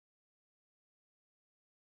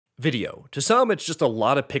Video. To some, it's just a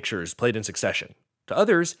lot of pictures played in succession. To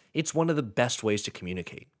others, it's one of the best ways to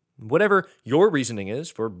communicate. Whatever your reasoning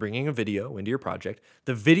is for bringing a video into your project,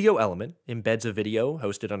 the video element embeds a video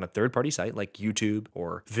hosted on a third-party site like YouTube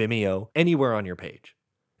or Vimeo anywhere on your page.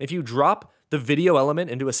 If you drop the video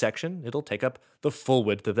element into a section, it'll take up the full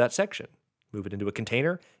width of that section. Move it into a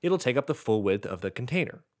container, it'll take up the full width of the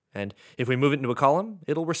container. And if we move it into a column,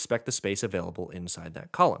 it'll respect the space available inside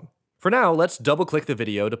that column. For now, let's double-click the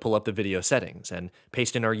video to pull up the video settings and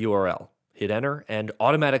paste in our URL. Hit enter, and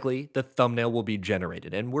automatically the thumbnail will be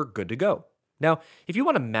generated, and we're good to go. Now, if you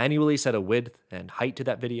want to manually set a width and height to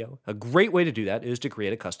that video, a great way to do that is to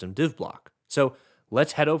create a custom div block. So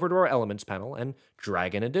let's head over to our Elements panel and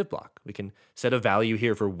drag in a div block. We can set a value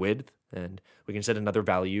here for width, and we can set another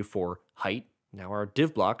value for height. Now our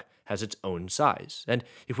div block has its own size, and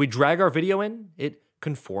if we drag our video in, it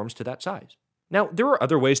conforms to that size. Now, there are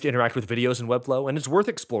other ways to interact with videos in Webflow, and it's worth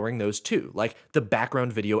exploring those too, like the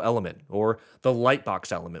background video element or the lightbox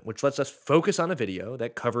element, which lets us focus on a video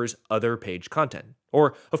that covers other page content.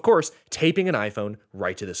 Or, of course, taping an iPhone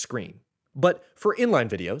right to the screen. But for inline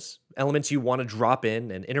videos, elements you want to drop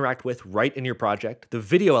in and interact with right in your project, the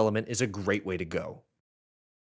video element is a great way to go.